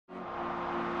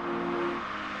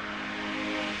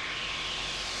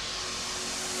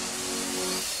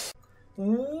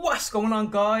What's going on,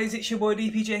 guys? It's your boy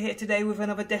DPJ here today with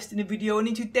another Destiny video, and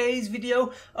in today's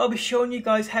video I'll be showing you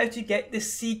guys how to get the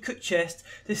secret chest,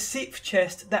 the 6th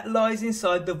chest that lies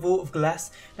inside the Vault of Glass.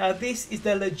 Now this is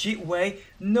the legit way,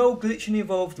 no glitching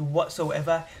involved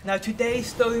whatsoever. Now today's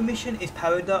story mission is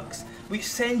Paradox, which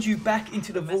sends you back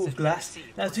into the Vault of Glass.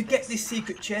 Now to get this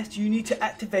secret chest you need to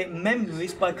activate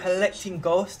memories by collecting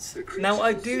ghosts. Now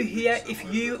I do hear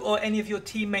if you or any of your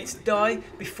teammates die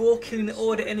before killing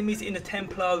all the enemies in the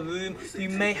Templar room, you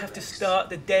may have to start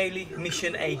the daily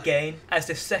mission again, as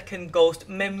the second ghost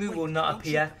memory will not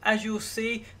appear. As you'll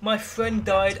see, my friend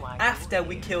died after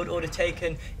we killed all the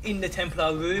Taken in the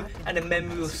Templar room and the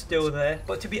memory was still there,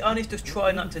 but to be honest, just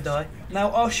try not to die. Now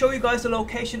I'll show you guys the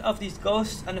location of these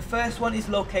ghosts, and the first one is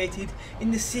located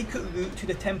in the secret route to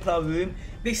the Templar room.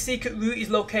 This secret route is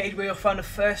located where you'll find the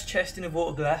first chest in the Vault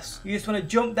of Glass. You just want to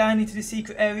jump down into the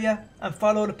secret area and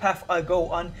follow the path I go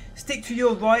on. Stick to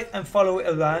your right and follow it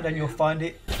around and you'll find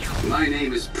it. My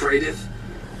name is Praedyth,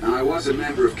 and I was a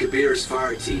member of Kabir's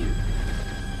fire team.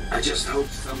 I just hope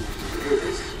someone will hear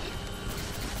this.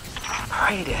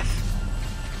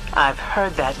 Praedyth. I've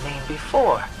heard that name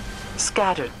before.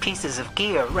 Scattered pieces of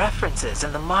gear references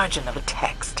in the margin of a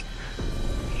text.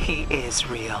 He is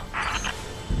real.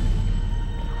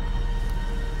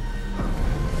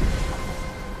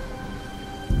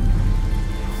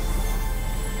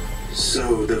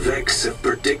 So the Vex have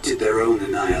predicted their own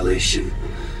annihilation.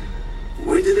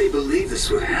 When did they believe this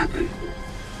would happen?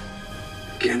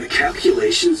 Can the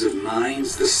calculations of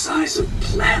minds the size of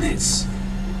planets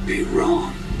be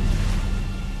wrong?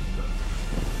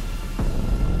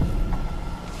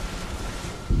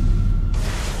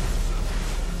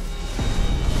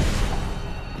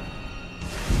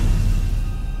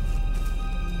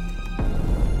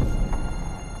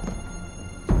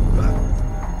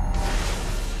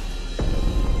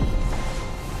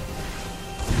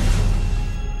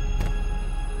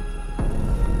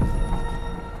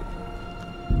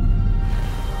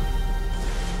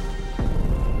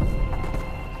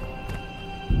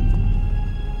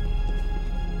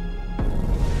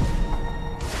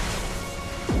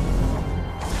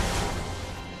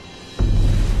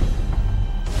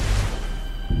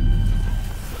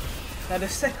 Now the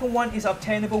second one is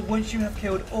obtainable once you have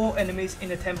killed all enemies in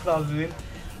the Templar room.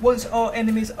 Once all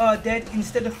enemies are dead,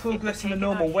 instead of progressing the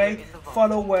normal way,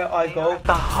 follow where I go.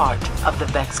 The heart of the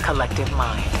Vex collective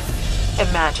mind.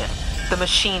 Imagine the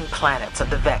machine planets of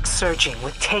the Vex surging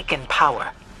with Taken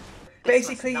power.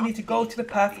 Basically, you need to go to the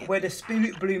path where the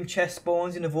Spirit Bloom chest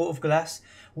spawns in the Vault of Glass.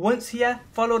 Once here,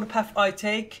 follow the path I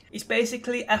take. It's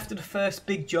basically after the first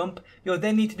big jump. You'll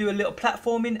then need to do a little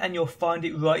platforming and you'll find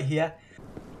it right here.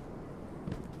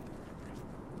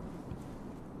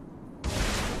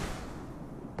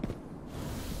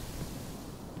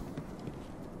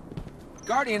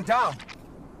 Guardian down.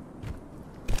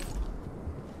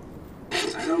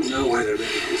 I don't know whether they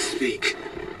can speak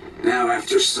now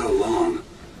after so long,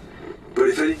 but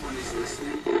if anyone is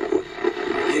listening,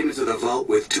 I came into the vault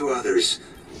with 2 others.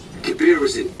 Kabir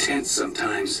was intense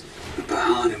sometimes, and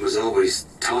Bahanin was always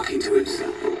talking to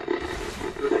himself.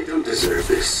 But they don't deserve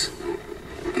this.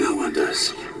 No one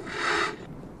does.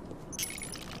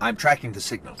 I'm tracking the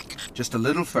signal. Just a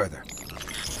little further.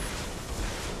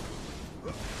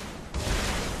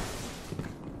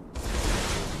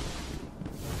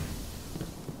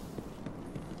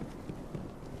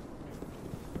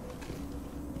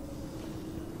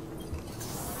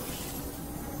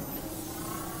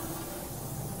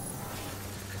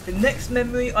 The next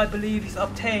memory I believe is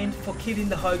obtained for killing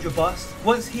the Hydra boss.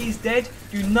 Once he's dead,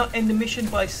 do not end the mission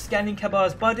by scanning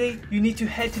Kabar's body. You need to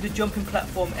head to the jumping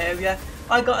platform area.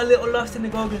 I got a little lost in the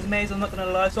Gorgon's maze, I'm not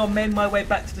gonna lie, so I made my way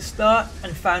back to the start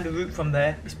and found a route from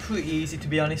there. It's pretty easy, to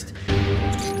be honest.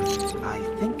 I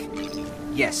think...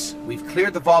 Yes, we've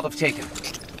cleared the vault of Taken.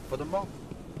 For the moment.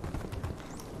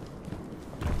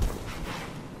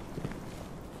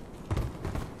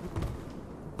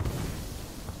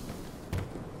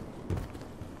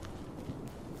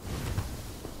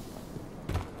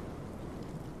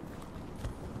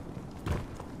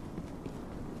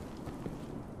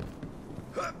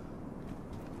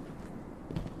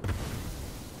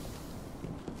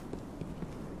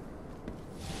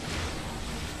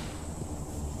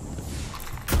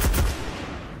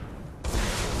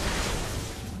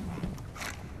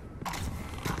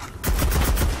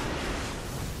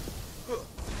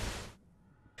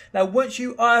 Now once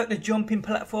you are at the jumping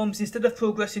platforms, instead of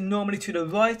progressing normally to the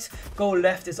right, go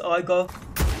left as I go.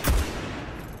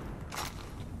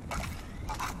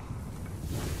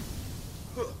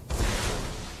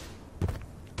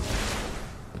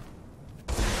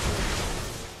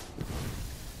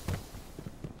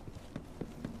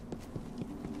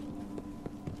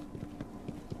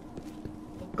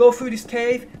 go through this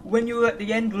cave. When you're at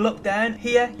the end, look down.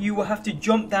 Here you will have to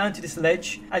jump down to this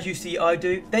ledge, as you see I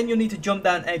do. Then you'll need to jump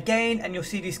down again and you'll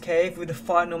see this cave with the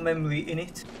final memory in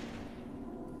it.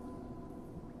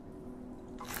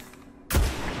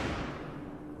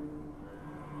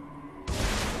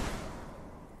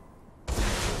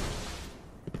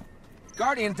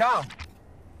 Guardian down.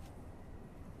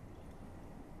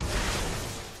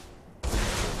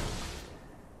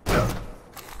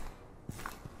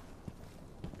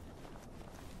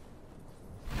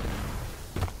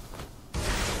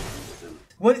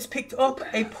 Once picked up,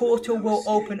 a portal will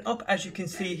open up, as you can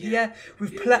see here,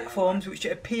 with platforms which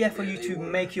appear for you to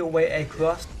make your way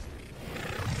across.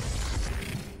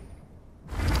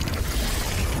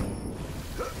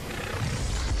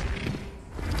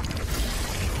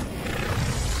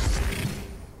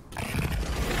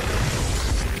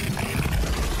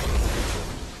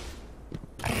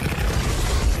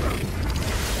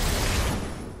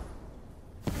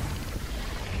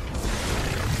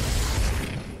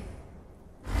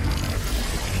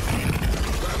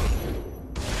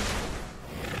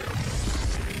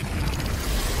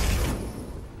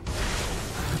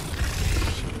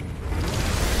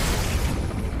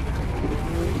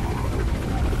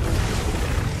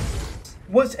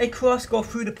 Once across, go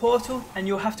through the portal and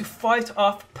you'll have to fight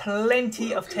off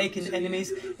plenty of taken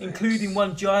enemies, including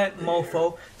one giant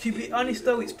mofo. To be honest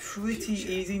though, it's pretty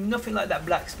easy, nothing like that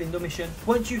Black Spindle mission.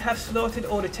 Once you have slaughtered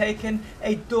all the taken,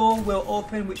 a door will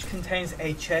open which contains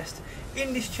a chest.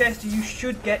 In this chest you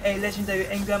should get a legendary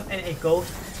engram and a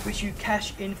ghost, which you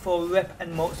cash in for rep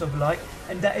and motes of light,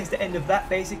 and that is the end of that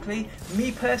basically.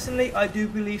 Me personally, I do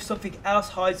believe something else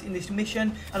hides in this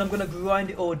mission and I'm gonna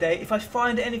grind it all day. If I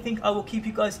find anything, I will keep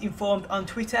you guys informed on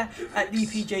Twitter at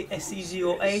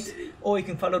DPJSC08, or you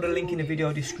can follow the link in the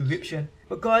video description.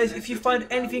 But guys, if you find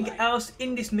anything else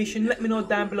in this mission, let me know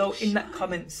down below in that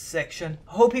comment section.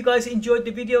 I hope you guys enjoyed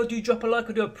the video. Do drop a like,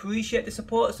 I do appreciate the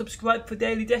support. Subscribe for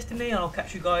Daily Destiny and I'll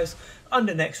catch you guys on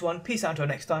the next one. Peace out until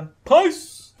next time.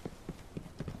 Peace!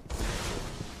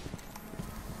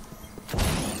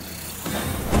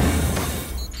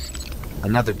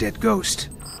 Another dead ghost.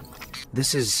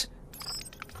 This is...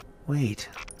 Wait.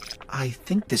 I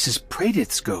think this is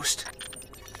Pradith's ghost.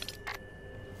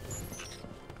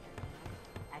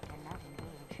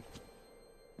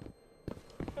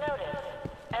 Notice,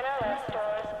 NLS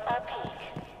stores are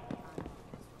peak.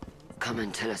 Come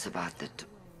and tell us about the...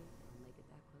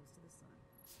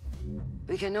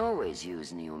 We can always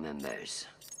use new members.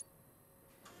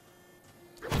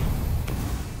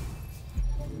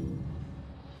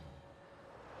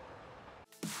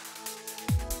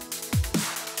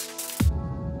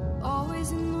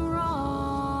 Always in the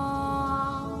wrong,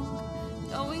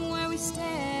 knowing where we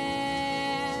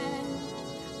stand,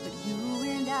 but you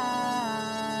and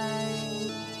I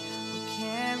will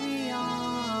carry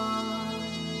on.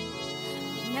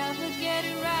 We never get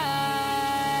it right.